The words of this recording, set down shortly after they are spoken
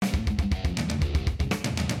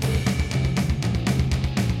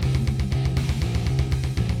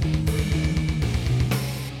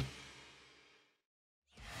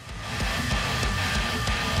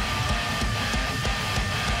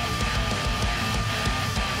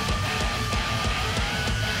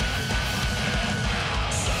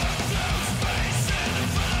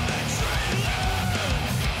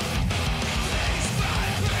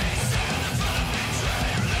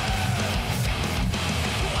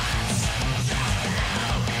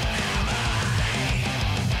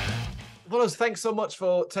Carlos, thanks so much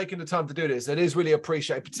for taking the time to do this. It is really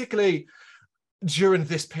appreciated, particularly during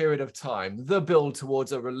this period of time. The build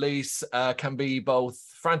towards a release can be both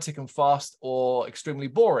frantic and fast or extremely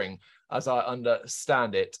boring, as I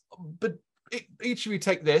understand it. But each of you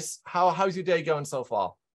take this. How's your day going so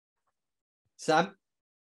far? Sam?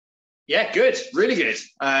 Yeah, good. Really good.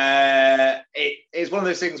 It is one of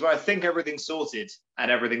those things where I think everything's sorted and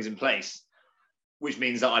everything's in place, which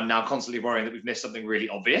means that I'm now constantly worrying that we've missed something really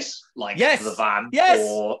obvious, like the van. Yes,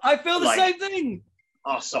 or I feel the same thing.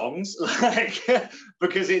 Our songs,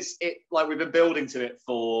 because it's like we've been building to it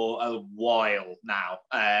for a while now.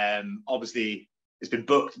 Obviously, it's been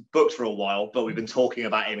booked for a while, but we've been talking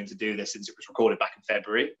about aiming to do this since it was recorded back in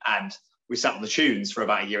February, and we sat on the tunes for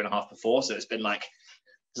about a year and a half before. So it's like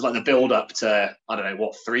the build up to, I don't know,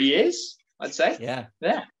 what, 3 years, I'd say. Yeah.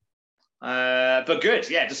 But good.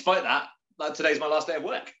 Yeah. Despite that, today's my last day of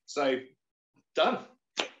work, so done.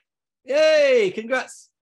 Yay! Congrats.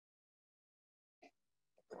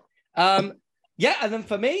 And then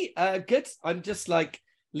for me, good. I'm just like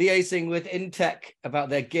liaising with Intech about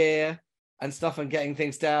their gear and stuff and getting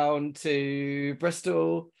things down to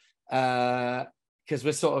Bristol, because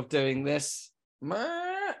we're sort of doing this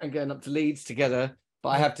and going up to Leeds together, but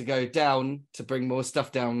I have to go down to bring more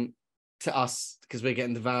stuff down to us because we're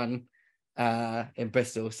getting the van in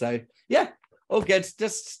Bristol. So yeah, all good.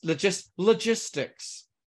 Just logistics.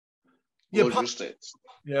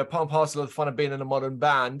 Yeah, part and parcel of the fun of being in a modern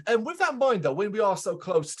band. And with that in mind, though, when we are so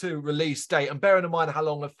close to release date, and bearing in mind how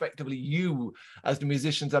long effectively you, as the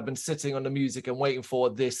musicians, have been sitting on the music and waiting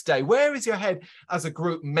for this day, where is your head as a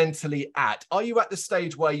group mentally at? Are you at the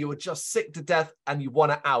stage where you are just sick to death and you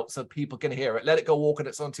want it out so people can hear it, let it go walking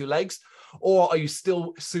its on two legs? Or are you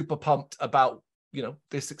still super pumped about,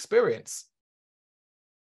 this experience?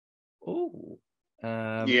 Oh,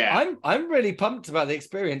 I'm really pumped about the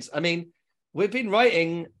experience. I mean, we've been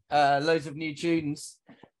writing loads of new tunes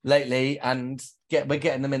lately, and we're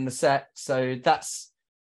getting them in the set. So that's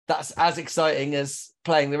as exciting as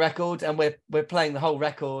playing the record, and we're playing the whole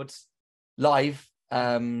record live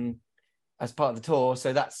as part of the tour.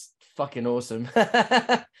 So that's fucking awesome.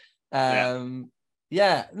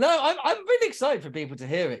 Yeah. No, I'm really excited for people to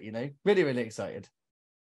hear it. Really, really excited.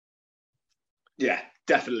 Yeah,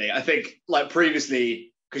 definitely. I think like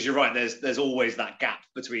previously, because you're right, there's always that gap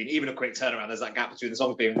between, even a quick turnaround, there's that gap between the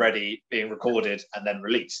songs being ready, being recorded, and then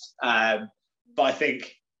released. But I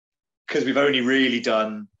think because we've only really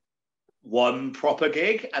done one proper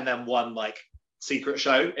gig and then one like secret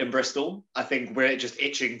show in Bristol, I think we're just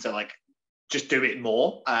itching to just do it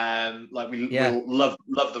more. We love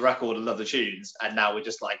the record and love the tunes, and now we're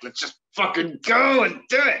just like, let's just fucking go and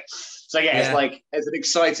do it. So yeah, it's an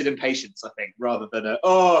excited impatience, I think, rather than I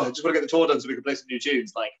just want to get the tour done so we can play some new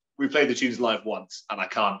tunes. Like, we played the tunes live once, and I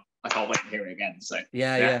can't wait to hear it again. So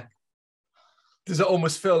yeah. Does it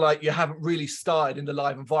almost feel like you haven't really started in the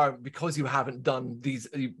live environment because you haven't done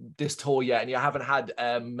this tour yet, and you haven't had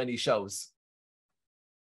many shows?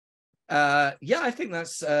 I think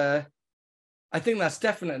that's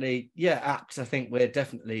definitely apt. I think we're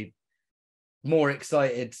definitely more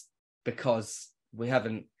excited because we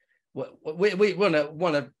haven't. We want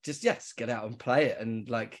to just get out and play it and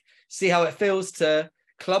see how it feels to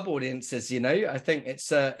club audiences. I think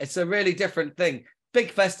it's a really different thing.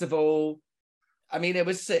 Big festival. I mean, it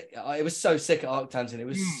was sick. It was so sick at Arctangent. It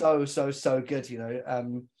was so good.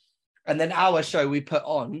 And then our show we put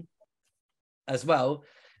on as well.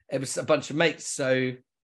 It was a bunch of mates, so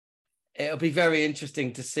it'll be very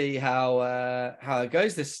interesting to see how it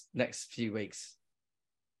goes this next few weeks.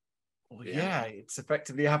 Well, yeah, it's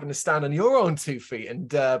effectively having to stand on your own 2 feet and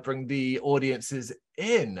bring the audiences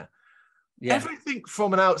in. Yeah. Everything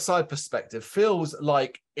from an outside perspective feels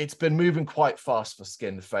like it's been moving quite fast for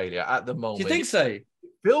Skin Failure at the moment. Do you think so? It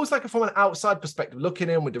feels like from an outside perspective, looking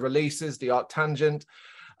in with the releases, the Arctangent,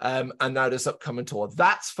 and now this upcoming tour,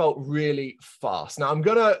 that's felt really fast. Now, I'm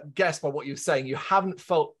going to guess by what you're saying, you haven't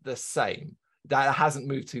felt the same. That hasn't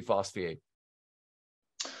moved too fast for you.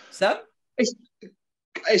 Sam?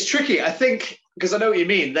 It's tricky, I think, because I know what you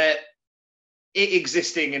mean, that it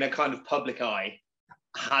existing in a kind of public eye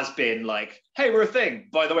has been like, hey, we're a thing.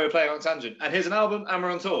 By the way, we're playing on Tangent, and here's an album, and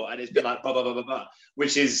we're on tour. And it's been like, blah, blah, blah, blah, blah,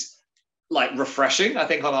 which is like refreshing, I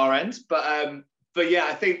think, on our end. But yeah,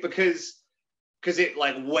 I think because it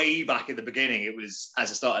way back in the beginning, it was,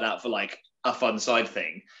 as it started out for a fun side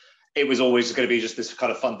thing, it was always going to be just this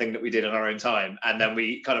kind of fun thing that we did in our own time. And then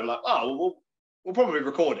we kind of we'll probably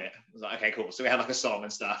record it. I was like, okay, cool. So we had a song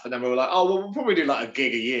and stuff. And then we were like, we'll probably do a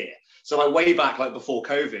gig a year. So way back, before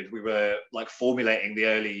COVID, we were formulating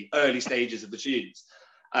the early stages of the tunes.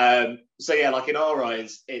 So yeah, like in our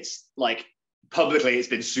eyes, it's like publicly it's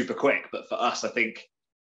been super quick, but for us, I think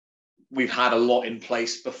we've had a lot in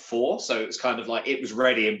place before. So it's kind of like it was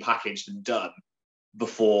ready and packaged and done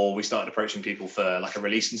before we started approaching people for like a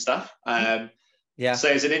release and stuff. Yeah. So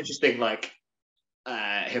it's an interesting like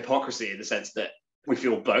hypocrisy in the sense that we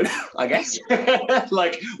feel both, I guess.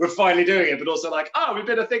 Like we're finally doing it, but also like, oh, we've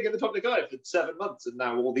been a thing in the public eye for 7 months and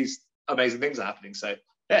now all these amazing things are happening. So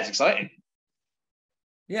yeah, it's exciting.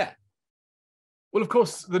 Yeah. Well, of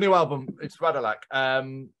course, the new album, it's Radalak.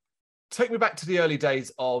 Take me back to the early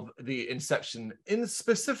days of the inception. In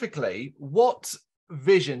specifically, what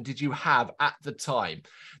vision did you have at the time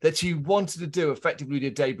that you wanted to do effectively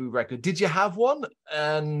your debut record? Did you have one?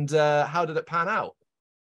 And how did it pan out?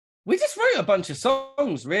 We just wrote a bunch of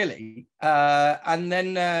songs, really, and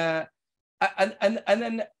then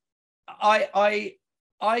I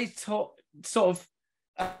taught sort of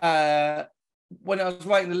when I was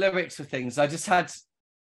writing the lyrics for things, I just had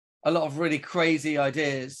a lot of really crazy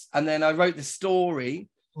ideas, and then I wrote the story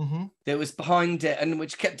that was behind it, and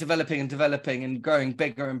which kept developing and growing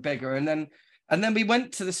bigger and bigger, and then we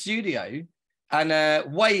went to the studio,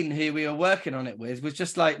 and Wayne, who we were working on it with, was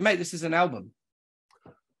just like, mate, this is an album.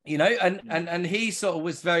 You know, and he sort of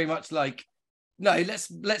was very much like, no,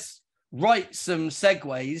 let's write some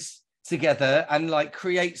segues together and like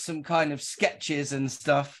create some kind of sketches and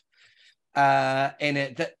stuff in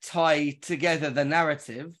it that tie together the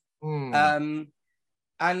narrative. And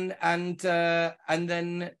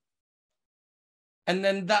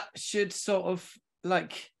then that should sort of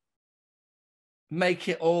like make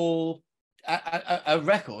it all a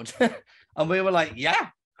record. And we were like, yeah,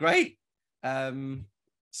 great.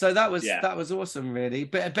 So that was awesome, really.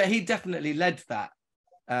 But he definitely led that.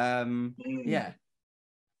 Yeah.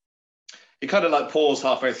 He kind of like paused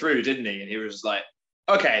halfway through, didn't he? And he was like,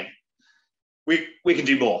 "Okay, we can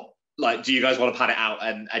do more. Like, do you guys want to pad it out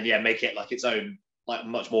and yeah, make it like its own, like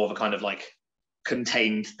much more of a kind of like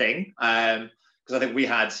contained thing?" Because I think we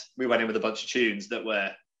went in with a bunch of tunes that were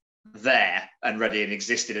there and ready and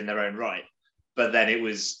existed in their own right, but then it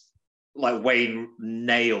was like Wayne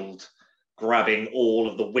nailed grabbing all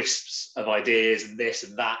of the wisps of ideas and this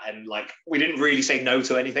and that, and like we didn't really say no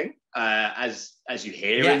to anything, as you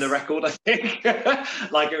hear in the record, I think.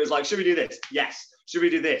 Like it was like, should we do this? Yes. Should we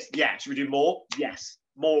do this? Yeah. Should we do more? Yes.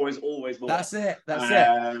 More is always more. That's it.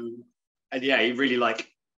 And yeah, he really like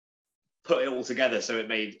put it all together, so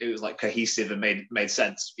it was like cohesive and made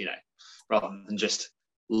sense, you know, rather than just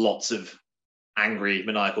lots of angry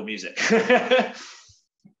maniacal music.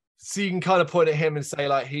 So you can kind of point at him and say,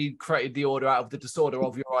 like, he created the order out of the disorder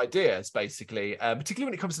of your ideas, basically, particularly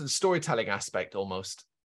when it comes to the storytelling aspect, almost.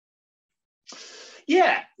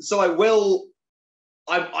 Yeah. So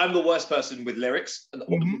I'm the worst person with lyrics.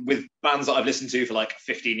 With bands that I've listened to for like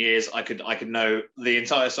 15 years, I could know the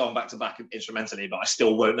entire song back to back instrumentally, but I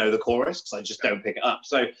still won't know the chorus because I just don't pick it up.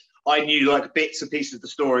 So I knew like bits and pieces of the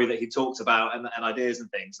story that he talked about and ideas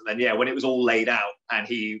and things. And then, yeah, when it was all laid out and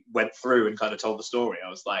he went through and kind of told the story, I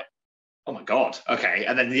was like, oh my God, okay.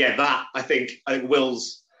 And then, yeah, that I think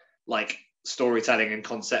Will's like storytelling and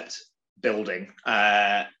concept building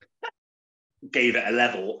gave it a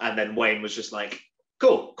level. And then Wayne was just like,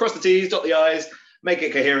 cool, cross the T's, dot the I's, make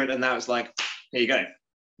it coherent. And now it's like, here you go,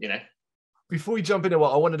 you know. Before we jump into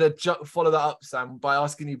what I wanted to follow that up, Sam, by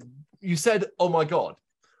asking you said, oh my God.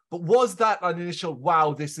 But was that an initial,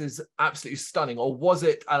 wow, this is absolutely stunning? Or was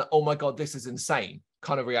it, oh my God, this is insane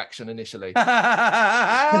kind of reaction initially?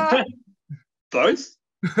 Both,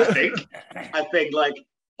 I think like,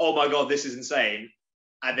 oh my God, this is insane.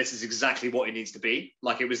 And this is exactly what it needs to be.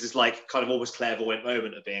 Like, it was this like kind of almost clairvoyant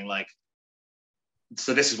moment of being like,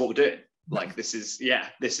 so this is what we're doing. Like,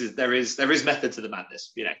 there is method to the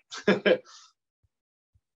madness, you know.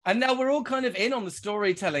 And now we're all kind of in on the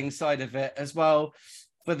storytelling side of it as well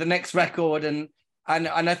for the next record, and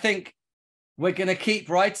I think we're going to keep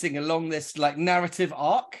writing along this like narrative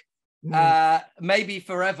arc, maybe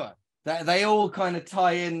forever. That they all kind of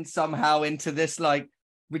tie in somehow into this like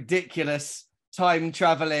ridiculous time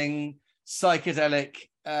traveling psychedelic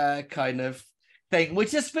kind of thing,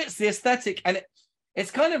 which just fits the aesthetic, and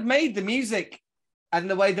it's kind of made the music and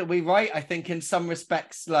the way that we write, I think, in some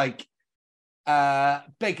respects, like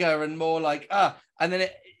bigger and more like and then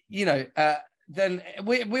it, you know, then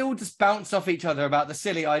we all just bounce off each other about the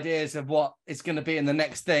silly ideas of what is going to be in the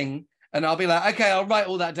next thing, and I'll be like, okay, I'll write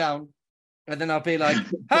all that down, and then I'll be like,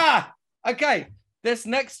 okay, this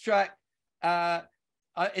next track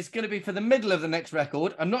it's going to be for the middle of the next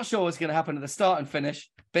record. I'm not sure what's going to happen at the start and finish,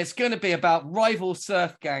 but it's going to be about rival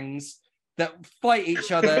surf gangs that fight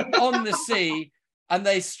each other on the sea, and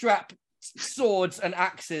they strap swords and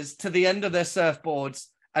axes to the end of their surfboards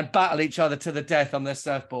and battle each other to the death on their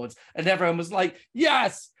surfboards. And everyone was like,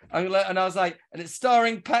 yes. And I was like, and it's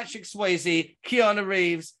starring Patrick Swayze, Keanu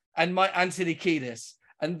Reeves, and Anthony Kiedis.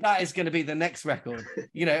 And that is going to be the next record,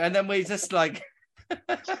 you know. And then we just like...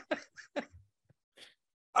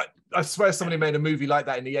 I swear somebody made a movie like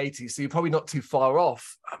that in the 80s, so you're probably not too far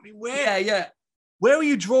off. I mean, where are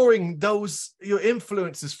you drawing your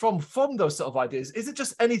influences from those sort of ideas? Is it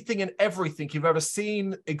just anything and everything you've ever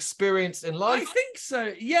seen, experienced in life? I think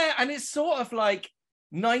so, yeah. And it's sort of like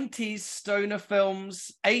 90s stoner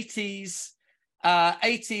films, 80s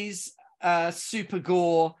super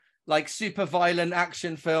gore, like super violent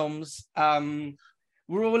action films.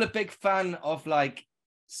 We're all a big fan of like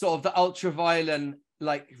sort of the ultra violent,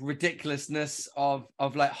 like ridiculousness of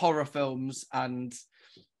like horror films and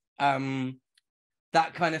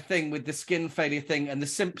that kind of thing with the skin failure thing and the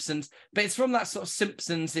Simpsons, but it's from that sort of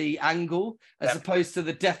Simpsons-y angle as opposed to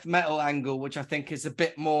the death metal angle, which I think is a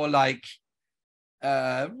bit more like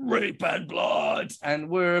rape and blood, and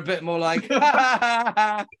we're a bit more like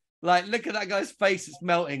like, look at that guy's face, it's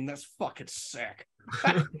melting, that's fucking sick.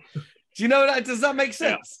 Do you know that? Does that make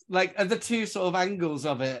sense? Like the two sort of angles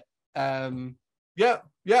of it. Yeah.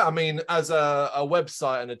 I mean, as a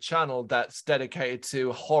website and a channel that's dedicated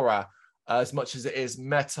to horror as much as it is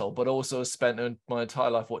metal, but also has spent my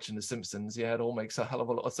entire life watching The Simpsons. Yeah, it all makes a hell of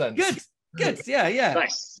a lot of sense. Good. Yeah.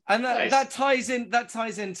 Nice. And that ties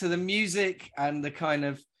into the music and the kind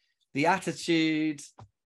of the attitude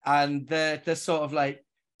and the sort of like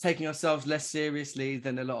taking ourselves less seriously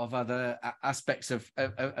than a lot of other aspects of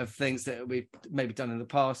things that we've maybe done in the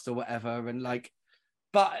past or whatever. And like,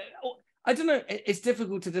 but I don't know, it's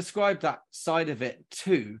difficult to describe that side of it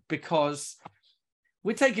too, because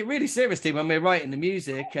we take it really seriously when we're writing the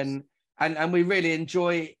music and we really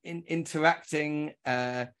enjoy interacting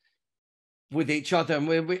with each other, and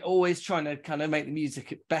we're always trying to kind of make the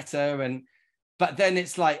music better. But then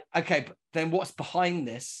it's like, okay, but then what's behind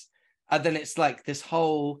this? And then it's like this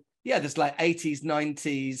whole, there's like 80s,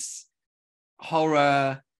 90s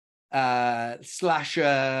horror,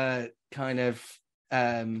 slasher kind of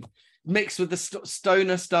mixed with the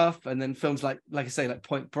stoner stuff, and then films like I say, like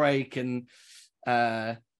Point Break, and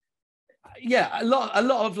a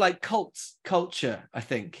lot of like culture, I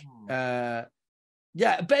think. But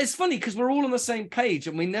it's funny because we're all on the same page,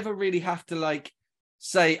 and we never really have to like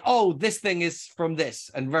say, oh, this thing is from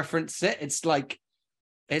this and reference it. It's like,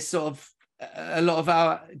 it's sort of a lot of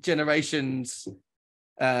our generations,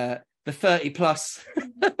 the 30 plus,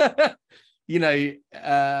 you know,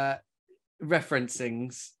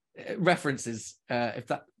 references, if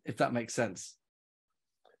that makes sense.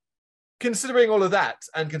 Considering all of that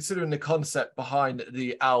and considering the concept behind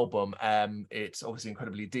the album, it's obviously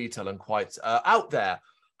incredibly detailed and quite out there.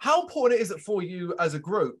 How important is it for you as a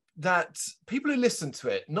group that people who listen to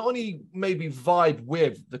it not only maybe vibe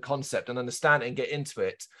with the concept and understand it and get into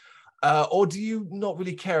it, or do you not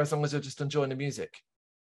really care as long as you're just enjoying the music?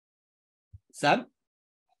 Sam?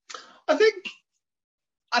 I think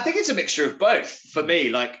it's a mixture of both for me.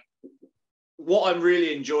 Like, what I'm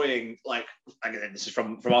really enjoying, like, again, this is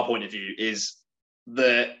from our point of view, is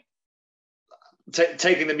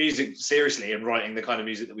taking the music seriously and writing the kind of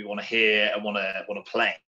music that we want to hear and want to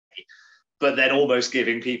play, but then almost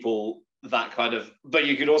giving people that kind of, but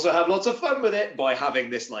you could also have lots of fun with it by having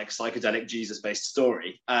this like psychedelic Jesus-based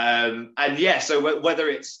story. So whether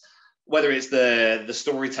it's the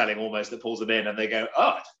storytelling almost that pulls them in and they go,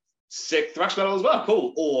 oh, sick thrash metal as well,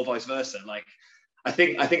 cool, or vice versa. Like, I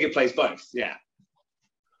think it plays both. Yeah.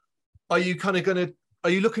 Are you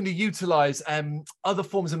looking to utilize other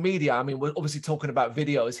forms of media? I mean, we're obviously talking about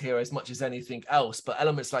videos here as much as anything else, but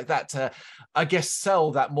elements like that to, I guess,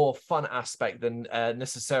 sell that more fun aspect than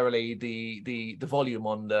necessarily the volume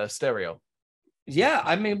on the stereo. Yeah,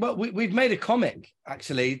 I mean, but we've made a comic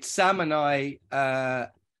actually. Sam and I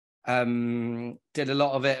did a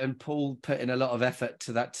lot of it, and Paul put in a lot of effort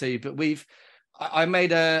to that too. But I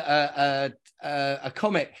made a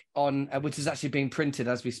comic on which is actually being printed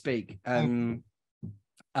as we speak.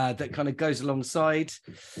 That kind of goes alongside,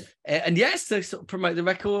 and yes, to sort of promote the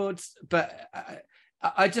records. But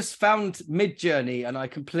I just found Midjourney, and I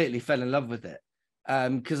completely fell in love with it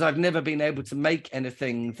because I've never been able to make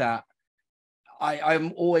anything that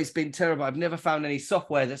I'm always been terrible. I've never found any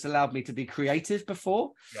software that's allowed me to be creative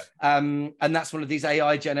before, and that's one of these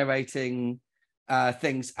AI generating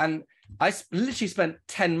things. And I literally spent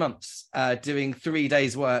 10 months doing 3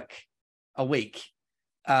 days work a week,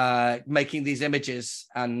 making these images,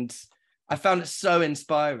 and I found it so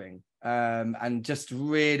inspiring, and just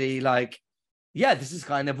really like yeah, this is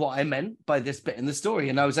kind of what I meant by this bit in the story.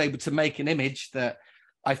 And I was able to make an image that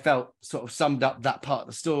I felt sort of summed up that part of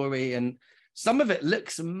the story. And some of it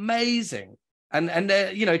looks amazing. And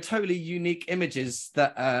they're, you know, totally unique images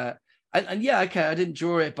that, and yeah, okay, I didn't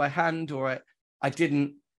draw it by hand, or I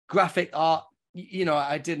didn't graphic art, you know,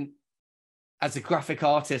 I didn't, as a graphic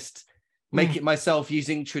artist, make it myself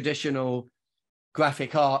using traditional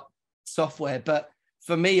graphic art software. But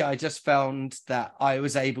for me, I just found that I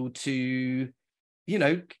was able to, you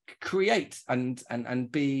know, create and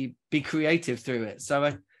be creative through it. So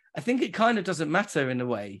I think it kind of doesn't matter in a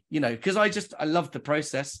way, you know, because I loved the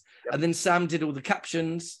process. Yep. And then Sam did all the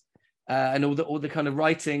captions and all the kind of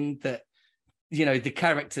writing that, you know, the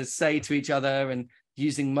characters say to each other, and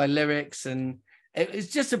using my lyrics. And it's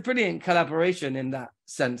just a brilliant collaboration in that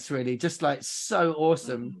sense, really. Just like so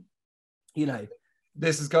awesome, you know.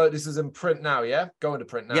 This is in print now, yeah? Going to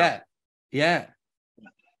print now. Yeah.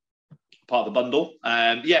 Part of the bundle.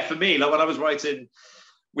 Yeah, for me, like when I was writing,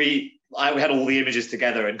 we had all the images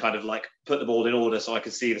together and kind of like put them all in order so I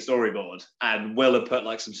could see the storyboard. And Will had put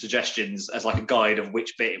like some suggestions as like a guide of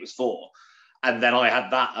which bit it was for. And then I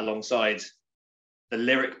had that alongside the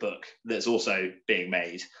lyric book that's also being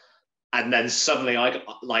made. And then suddenly I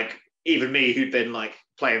like, even me who'd been like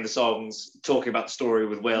playing the songs, talking about the story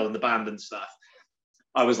with Will and the band and stuff,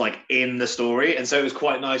 I was like in the story. And so it was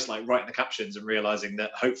quite nice, like writing the captions and realizing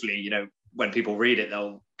that hopefully, you know, when people read it,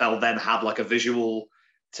 they'll then have like a visual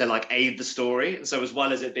to like aid the story. And so as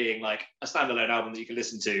well as it being like a standalone album that you can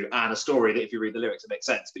listen to and a story that if you read the lyrics, it makes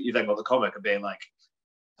sense, but you then got the comic and being like,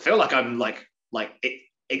 I feel like I'm like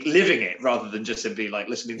living it rather than just simply like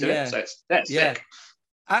listening to it. So that's sick.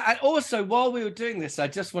 And also, while we were doing this, I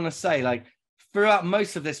just want to say, like, throughout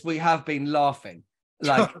most of this, we have been laughing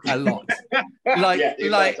like a lot.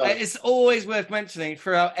 It's always worth mentioning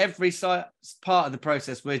throughout every part of the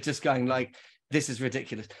process, we're just going like, this is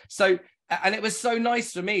ridiculous. So, and it was so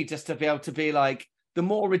nice for me just to be able to be like, the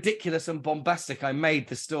more ridiculous and bombastic I made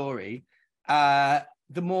the story, the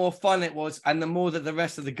more fun it was, and the more that the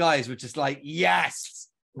rest of the guys were just like, yes,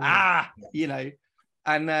 you know,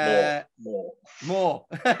 and more.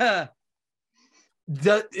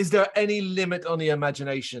 Is there any limit on the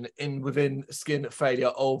imagination within Skin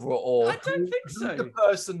Failure overall? I don't think so. The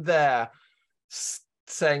person there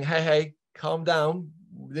saying, hey, calm down,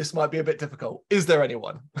 this might be a bit difficult. Is there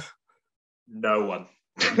anyone? No one.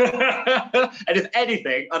 And if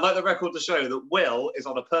anything, I'd like the record to show that Will is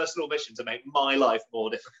on a personal mission to make my life more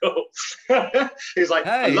difficult. He's like,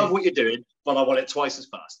 hey, I love what you're doing, but I want it twice as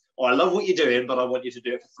fast. Or I love what you're doing, but I want you to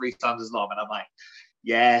do it for 3 times as long. And I'm like,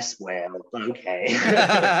 yes, Will, okay.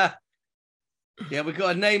 Yeah, we've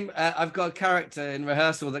got a name. I've got a character in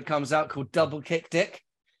rehearsal that comes out called Double Kick Dick.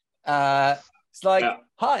 It's like,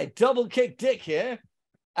 hi, Double Kick Dick here.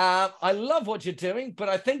 I love what you're doing, but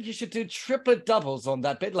I think you should do triplet doubles on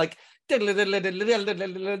that bit. Like, can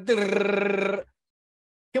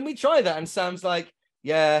we try that? And Sam's like,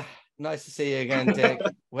 yeah, nice to see you again, Dick.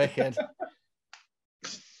 Wicked.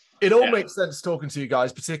 It all makes sense talking to you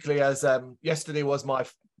guys, particularly as yesterday was my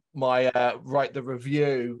write the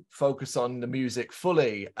review, focus on the music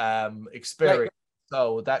fully experience. Right.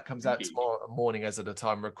 So that comes out tomorrow morning as of the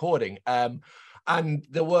time recording. And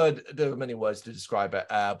there are many words to describe it,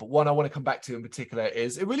 but one I want to come back to in particular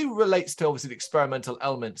is it really relates to obviously the experimental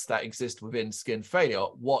elements that exist within Skin Failure,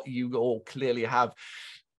 what you all clearly have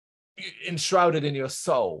enshrouded in your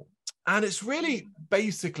soul. And it's really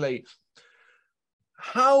basically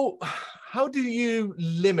how do you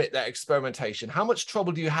limit that experimentation? How much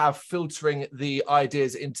trouble do you have filtering the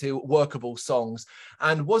ideas into workable songs?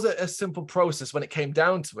 And was it a simple process when it came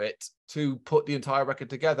down to it to put the entire record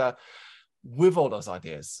together with all those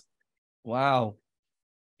ideas? Wow.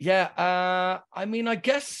 Yeah. I mean, I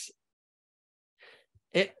guess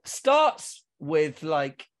it starts with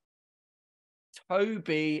like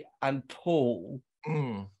Toby and Paul.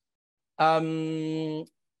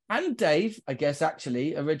 And Dave, I guess,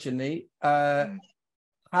 actually, originally,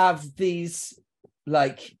 have these,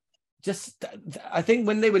 like, just, I think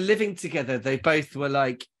when they were living together, they both were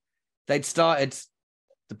like, they'd started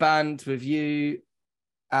the band with you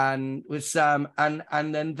and with Sam, and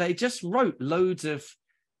then they just wrote loads of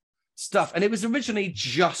stuff. And it was originally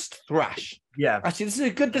just thrash. Yeah. Actually,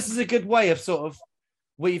 this is a good way of sort of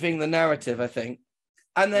weaving the narrative, I think.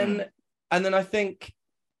 And then I think,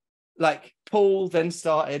 like, Paul then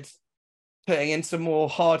started putting in some more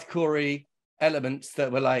hardcore-y elements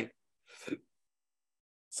that were like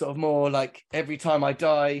sort of more like Every Time I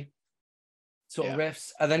Die sort of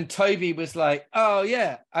riffs. And then Toby was like, oh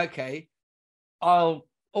yeah, okay, I'll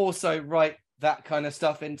also write that kind of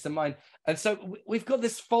stuff into mine. And so we've got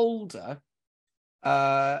this folder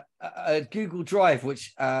a Google Drive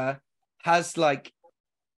which has like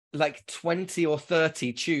 20 or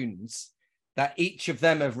 30 tunes that each of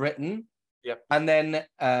them have written. Yep. And then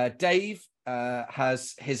Dave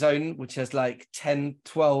has his own, which has like 10,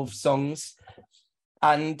 12 songs.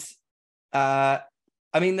 And I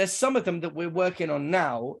mean, there's some of them that we're working on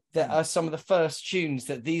now that are some of the first tunes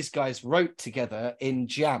that these guys wrote together in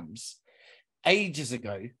jams ages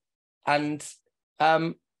ago. And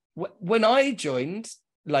when I joined,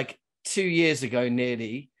 like 2 years ago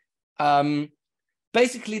nearly,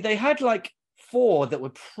 basically they had like 4 that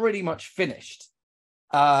were pretty much finished,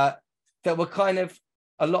 that were kind of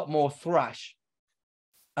a lot more thrash.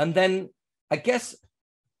 And then I guess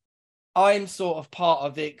I'm sort of part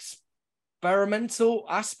of the experimental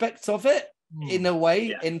aspect of it in a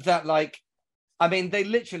way, in that, like, I mean, they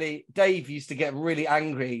literally, Dave used to get really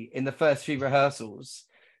angry in the first few rehearsals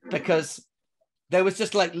because there was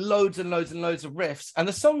just like loads and loads and loads of riffs, and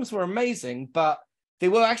the songs were amazing, but they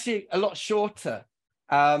were actually a lot shorter.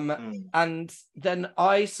 And then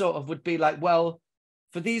I sort of would be like, well,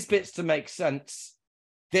 for these bits to make sense,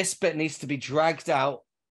 this bit needs to be dragged out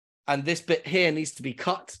and this bit here needs to be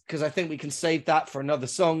cut, because I think we can save that for another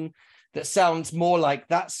song that sounds more like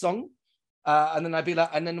that song. And then I'd be like,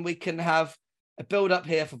 and then we can have a build up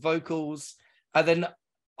here for vocals. And then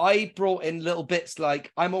I brought in little bits,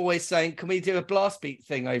 like I'm always saying, can we do a blast beat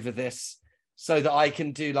thing over this so that I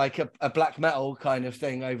can do like a black metal kind of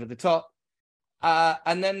thing over the top.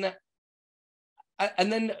 And then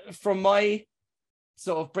from my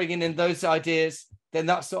sort of bringing in those ideas, then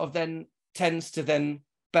that sort of then tends to then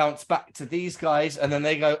bounce back to these guys, and then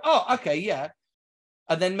they go, oh, okay, yeah.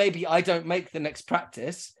 And then maybe I don't make the next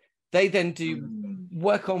practice. They then do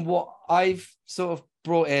work on what I've sort of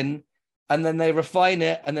brought in, and then they refine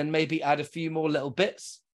it, and then maybe add a few more little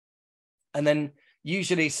bits, and then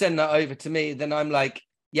usually send that over to me. Then I'm like,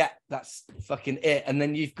 yeah, that's fucking it. And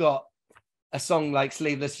then you've got a song like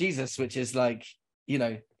Sleeveless Jesus, which is like, you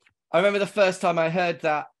know, I remember the first time I heard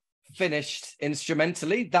that finished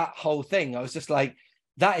instrumentally, that whole thing, I was just like,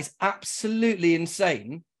 that is absolutely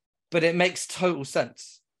insane, but it makes total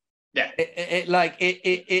sense. Yeah. It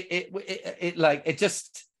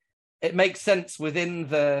makes sense within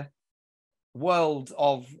the world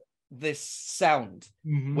of this sound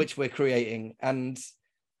which we're creating. And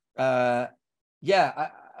and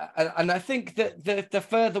I think that the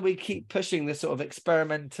further we keep pushing this sort of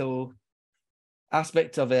experimental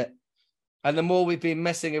aspect of it, and the more we've been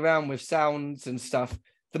messing around with sounds and stuff,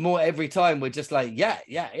 the more every time we're just like, yeah,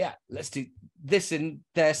 let's do this in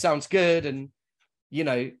there, sounds good. And you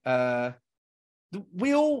know,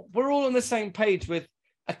 we're all on the same page with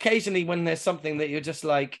occasionally when there's something that you're just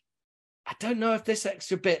like, I don't know if this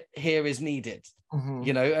extra bit here is needed,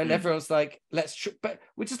 you know, and everyone's like, but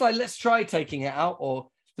we're just like, let's try taking it out, or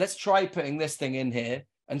let's try putting this thing in here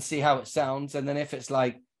and see how it sounds. And then if it's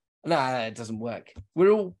like, nah, it doesn't work,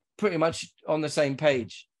 we're all pretty much on the same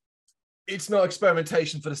page. It's not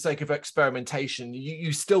experimentation for the sake of experimentation.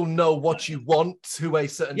 You still know what you want to a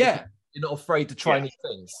certain degree. You're not afraid to try new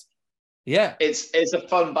things. Yeah. It's a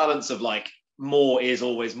fun balance of like, more is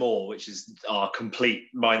always more, which is our complete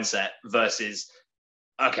mindset, versus,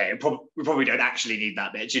 okay, we probably don't actually need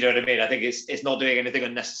that bit. Do you know what I mean? I think it's not doing anything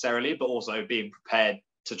unnecessarily, but also being prepared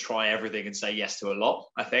to try everything and say yes to a lot,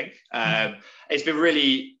 I think. It's been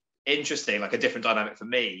really interesting, like a different dynamic for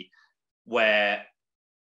me, where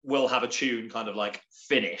we'll have a tune kind of like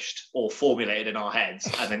finished or formulated in our heads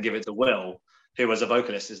and then give it to Will, who as a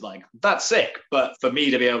vocalist is like, that's sick, but for me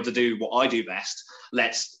to be able to do what I do best,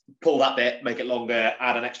 let's pull that bit, make it longer,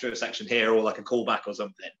 add an extra section here, or like a callback or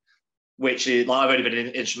something. Which is like, I've only been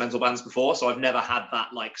in instrumental bands before, so I've never had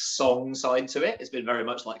that like song side to it. It's been very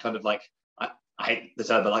much like kind of like, I hate the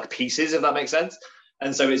term, but like pieces, if that makes sense.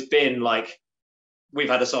 And so it's been like, we've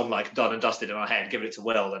had a song like done and dusted in our head, given it to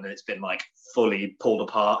Will, and it's been like fully pulled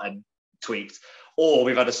apart and tweaked. Or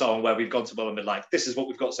we've had a song where we've gone to Will and been like, this is what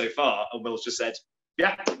we've got so far, and Will's just said,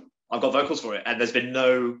 yeah, I've got vocals for it, and there's been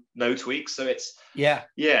no tweaks. So it's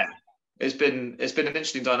it's been an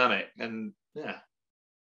interesting dynamic. And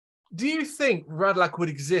do you think Radlac would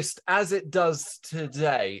exist as it does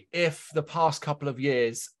today if the past couple of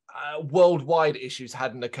years worldwide issues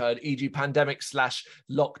hadn't occurred, e.g.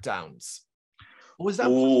 pandemic/lockdowns? Or was that?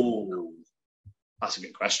 Ooh, that's a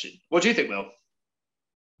good question. What do you think, Will?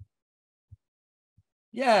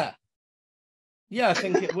 Yeah, I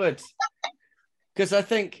think it would. Because I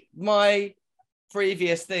think my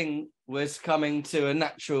previous thing was coming to a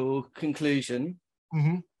natural conclusion.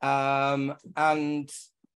 And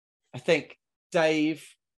I think Dave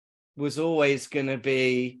was always going to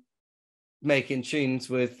be making tunes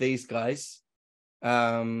with these guys.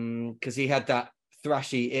 because he had that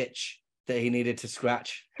thrashy itch that he needed to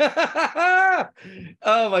scratch. Oh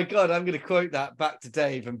my God, I'm going to quote that back to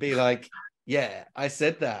Dave and be like, yeah, I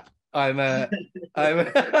said that. I'm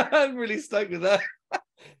I'm really stoked with that.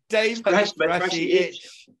 Dave had a thrashy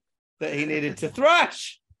itch that he needed to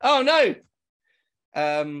thrash. Oh no.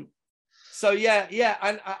 So yeah,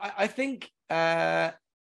 and I think and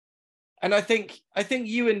I think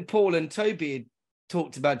you and Paul and Toby had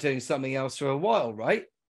talked about doing something else for a while, right?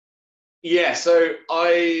 Yeah, so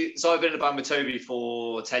I've been in a band with Toby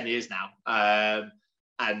for 10 years now,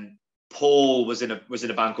 and Paul was in a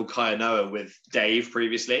band called Kaya Noah with Dave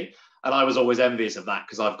previously, and I was always envious of that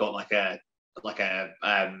because I've got like a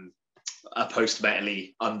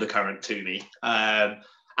post-metal-y undercurrent to me, and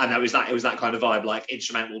it was that kind of vibe, like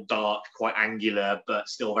instrumental, dark, quite angular, but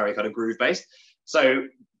still very kind of groove based. So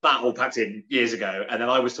that all packed in years ago, and then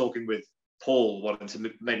I was talking with Paul, wanting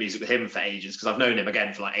to make music with him for ages because I've known him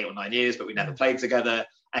again for like 8 or 9 years, but we never played together.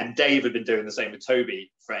 And Dave had been doing the same with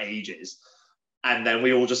Toby for ages, and then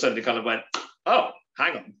we all just suddenly kind of went, "Oh,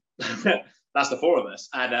 hang on, that's the 4 of us."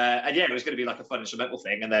 And yeah, it was going to be like a fun instrumental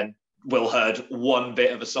thing. And then Will heard one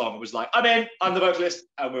bit of a song and was like, "I'm in, I'm the vocalist,"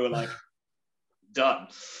 and we were like, "Done."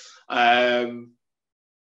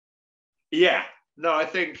 Yeah, no, I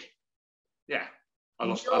think, yeah. I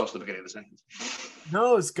lost the beginning of the sentence.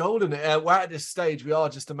 No, it's golden. We're at this stage. We are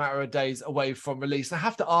just a matter of days away from release. I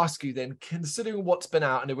have to ask you then, considering what's been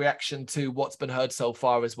out and the reaction to what's been heard so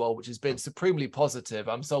far as well, which has been supremely positive.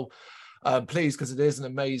 I'm so pleased because it is an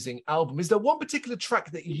amazing album. Is there one particular track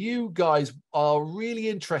that you guys are really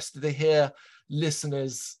interested to hear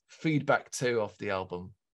listeners' feedback to off the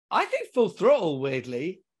album? I think Full Throttle,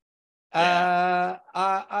 weirdly. Yeah.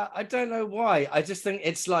 I don't know why. I just think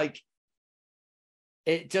it's like,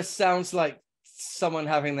 it just sounds like someone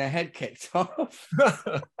having their head kicked off.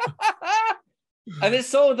 And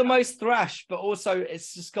it's all the most thrash, but also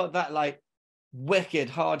it's just got that like wicked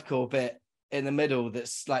hardcore bit in the middle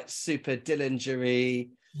that's like super Dillinger-y.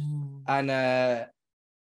 And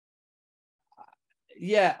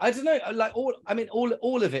yeah, I don't know, like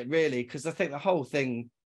all of it really, because I think the whole thing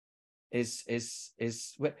is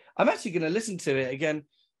I'm actually going to listen to it again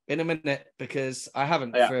in a minute because I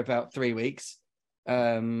haven't for about 3 weeks.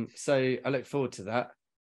 So I look forward to that.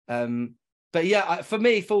 But yeah, for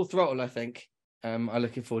me, Full Throttle, I think I'm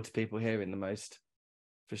looking forward to people hearing the most,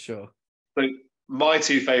 for sure. So my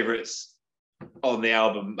 2 favorites on the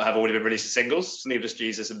album have already been released as singles, Sleeveless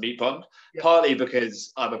Jesus and Meat Pond, partly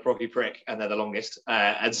because I'm a proggy prick and they're the longest,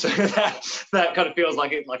 and so that kind of feels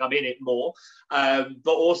like I'm in it more, but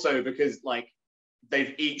also because like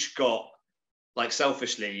they've each got, like,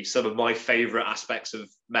 selfishly, some of my favorite aspects of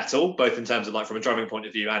metal, both in terms of like from a drumming point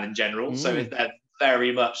of view and in general. So they're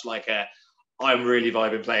very much like I'm really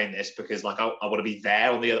vibing playing this because like I want to be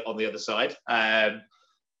there on the other side. And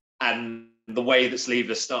the way that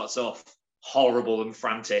Sleeveless starts off horrible and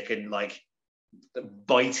frantic and like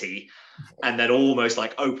bitey, and then almost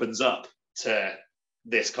like opens up to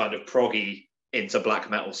this kind of proggy into black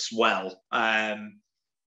metal swell.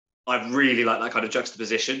 I really like that kind of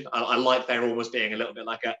juxtaposition. I like there almost being a little bit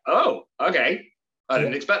like oh, okay, I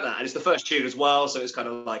didn't expect that. And it's the first tune as well, so it's kind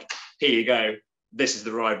of like, here you go, this is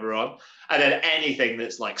the ride we're on. And then anything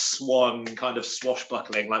that's like swung, kind of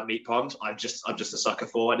swashbuckling like Meat Pond, I'm just a sucker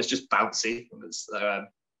for, and it's just bouncy.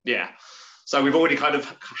 Yeah. So we've already kind of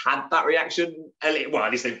had that reaction. Well,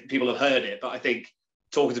 at least people have heard it, but I think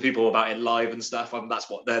talking to people about it live and stuff, that's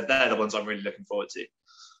what they're the ones I'm really looking forward to.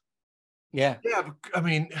 Yeah, I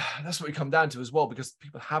mean, that's what we come down to as well, because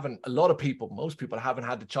most people haven't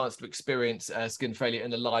had the chance to experience Skin Failure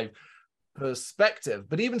in a live perspective.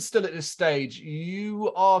 But even still at this stage,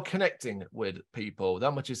 you are connecting with people.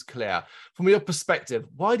 That much is clear. From your perspective,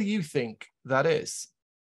 why do you think that is?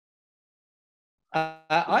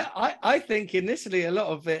 I think initially a lot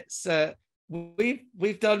of it's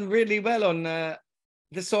we've done really well on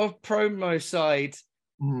the sort of promo side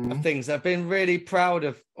of things. I've been really proud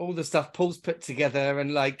of all the stuff Paul's put together,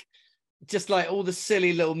 and like just like all the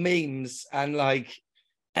silly little memes and like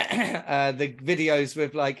the videos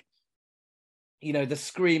with like, you know, the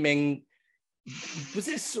screaming. Was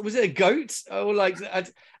it a goat or like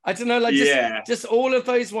I don't know, like just all of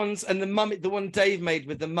those ones, and the mummy, the one Dave made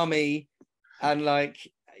with the mummy, and like,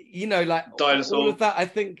 you know, like dinosaur. All of that. I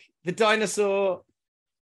think the dinosaur.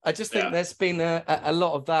 I just think there's been a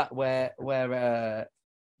lot of that where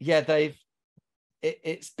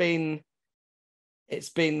it's been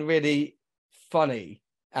really funny,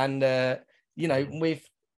 and you know, we've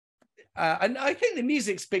and I think the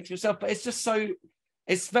music speaks for itself, but it's just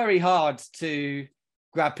it's very hard to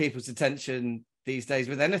grab people's attention these days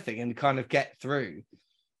with anything and kind of get through.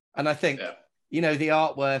 And I think, the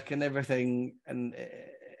artwork and everything, and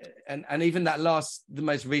even that the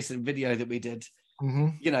most recent video that we did,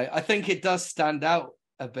 I think it does stand out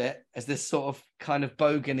a bit as this sort of kind of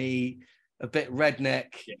bogany, a bit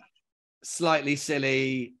redneck, slightly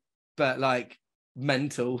silly, but like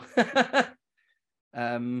mental.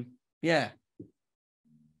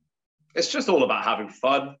 It's just all about having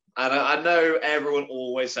fun. And I know everyone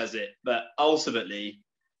always says it, but ultimately,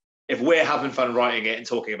 if we're having fun writing it and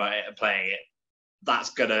talking about it and playing it, that's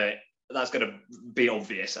gonna be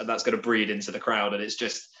obvious, and that's gonna breed into the crowd. And it's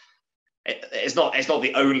just, it's not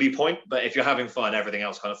the only point, but if you're having fun, everything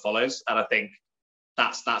else kind of follows. And I think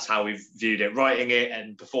that's how we've viewed it, writing it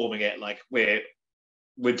and performing it. Like we're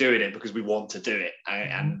doing it because we want to do it,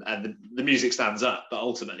 and the music stands up. But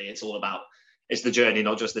ultimately, it's all about, it's the journey,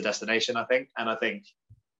 not just the destination, I think. And I think,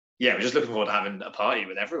 we're just looking forward to having a party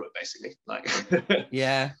with everyone, basically. Like,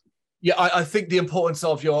 I think the importance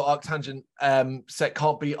of your Arctangent set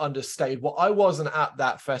can't be understated. Well, I wasn't at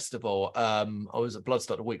that festival. I was at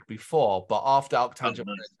Bloodstock the week before, but after Arctangent,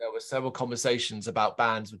 there were several conversations about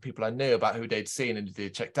bands with people I knew about who they'd seen and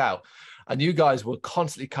they'd checked out. And you guys were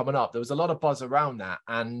constantly coming up. There was a lot of buzz around that,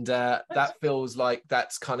 and that feels like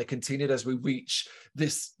that's kind of continued as we reach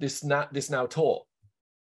this now tour.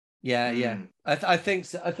 I think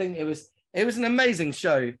so. I think it was an amazing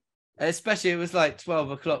show, especially it was like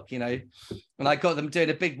 12 o'clock, and I got them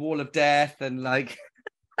doing a big wall of death, and like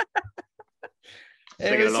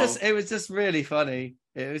it was just really funny.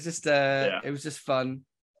 It was just fun.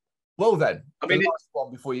 Well then, the last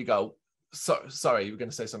one before you go. Sorry, you were going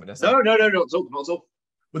to say something there. No, not at all.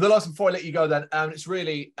 Well, the last one before I let you go then, it's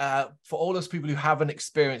really for all those people who haven't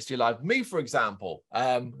experienced your live, me, for example,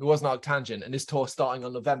 who wasn't Arctangent, and this tour starting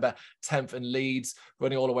on November 10th in Leeds,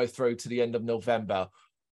 running all the way through to the end of November.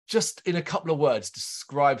 Just in a couple of words,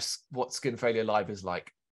 describe what Skin Failure Live is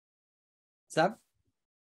like. Sam?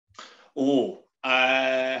 3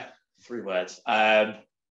 words.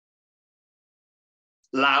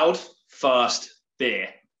 Loud, fast, beer.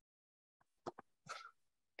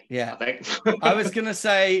 Yeah, I think. I was going to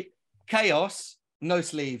say chaos, no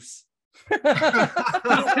sleeves. That's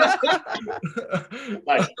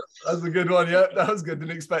a good one. Yeah, that was good.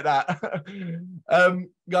 Didn't expect that.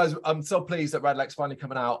 Guys, I'm so pleased that Radlack's finally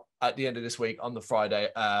coming out at the end of this week on the Friday.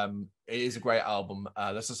 It is a great album.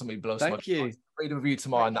 That's just something blows. Thank you. Read a review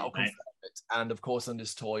tomorrow, and that will confirm it. And of course, on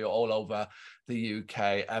this tour, you're all over the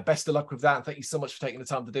UK. Best of luck with that, and thank you so much for taking the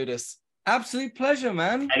time to do this. Absolute pleasure,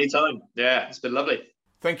 man. Anytime. Yeah, it's been lovely.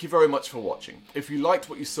 Thank you very much for watching. If you liked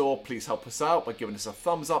what you saw, please help us out by giving us a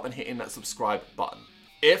thumbs up and hitting that subscribe button.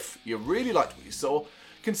 If you really liked what you saw,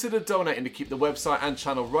 consider donating to keep the website and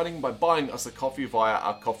channel running by buying us a coffee via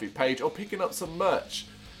our coffee page or picking up some merch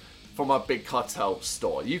from our Big Cartel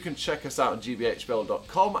store. You can check us out on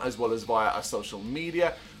GBHBL.com as well as via our social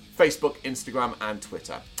media, Facebook, Instagram and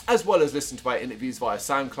Twitter, as well as listen to our interviews via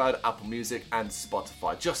SoundCloud, Apple Music and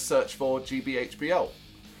Spotify. Just search for GBHBL.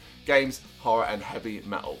 Games, horror and heavy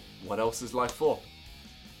metal. What else is life for?